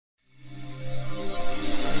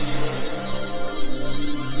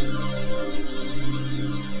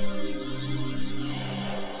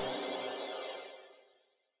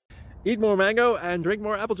Eat more mango and drink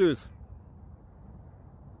more apple juice.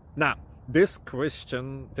 Now, this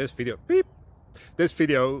video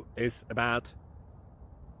is about...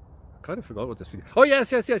 I kind of forgot what this video... Oh, yes.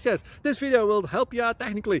 This video will help you out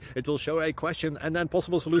technically. It will show a question and then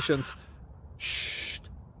possible solutions. Shh.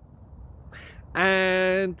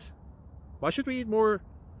 And why should we eat more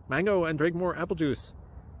mango and drink more apple juice?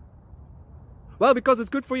 Well, because it's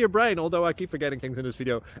good for your brain, although I keep forgetting things in this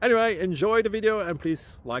video. Anyway, enjoy the video and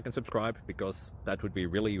please like and subscribe, because that would be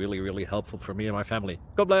really helpful for me and my family.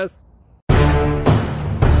 God bless!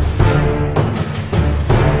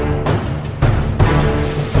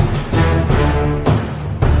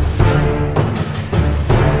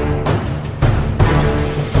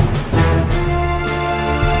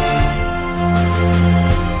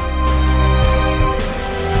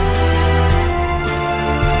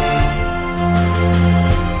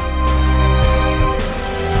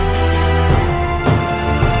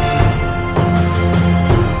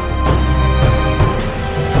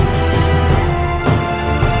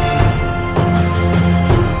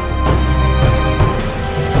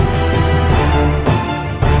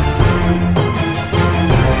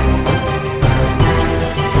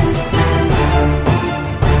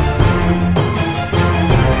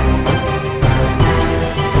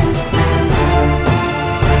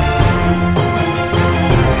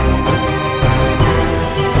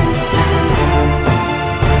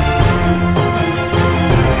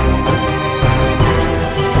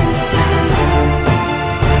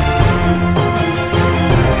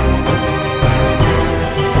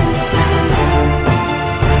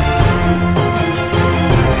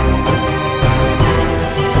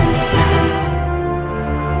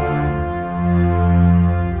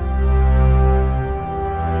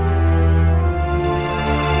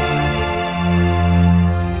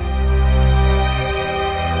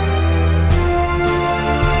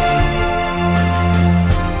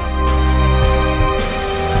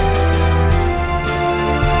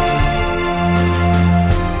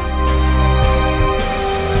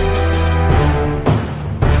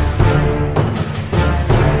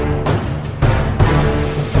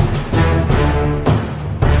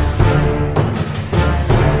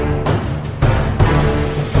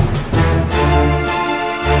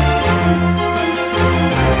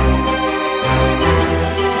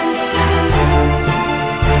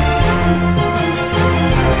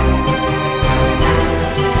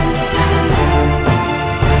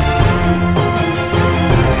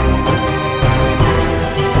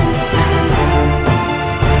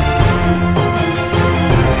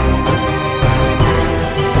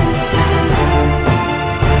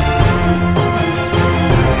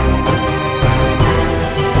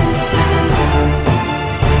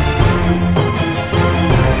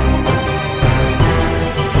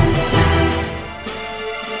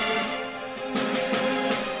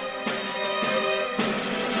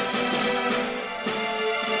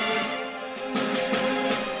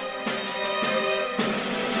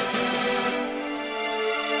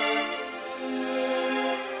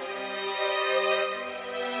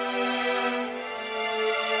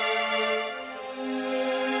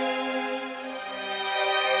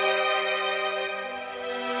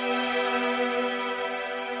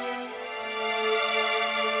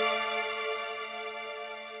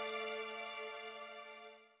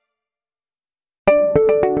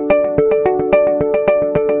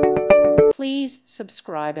 Please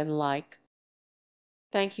subscribe and like.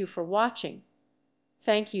 Thank you for watching.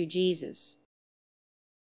 Thank you, Jesus.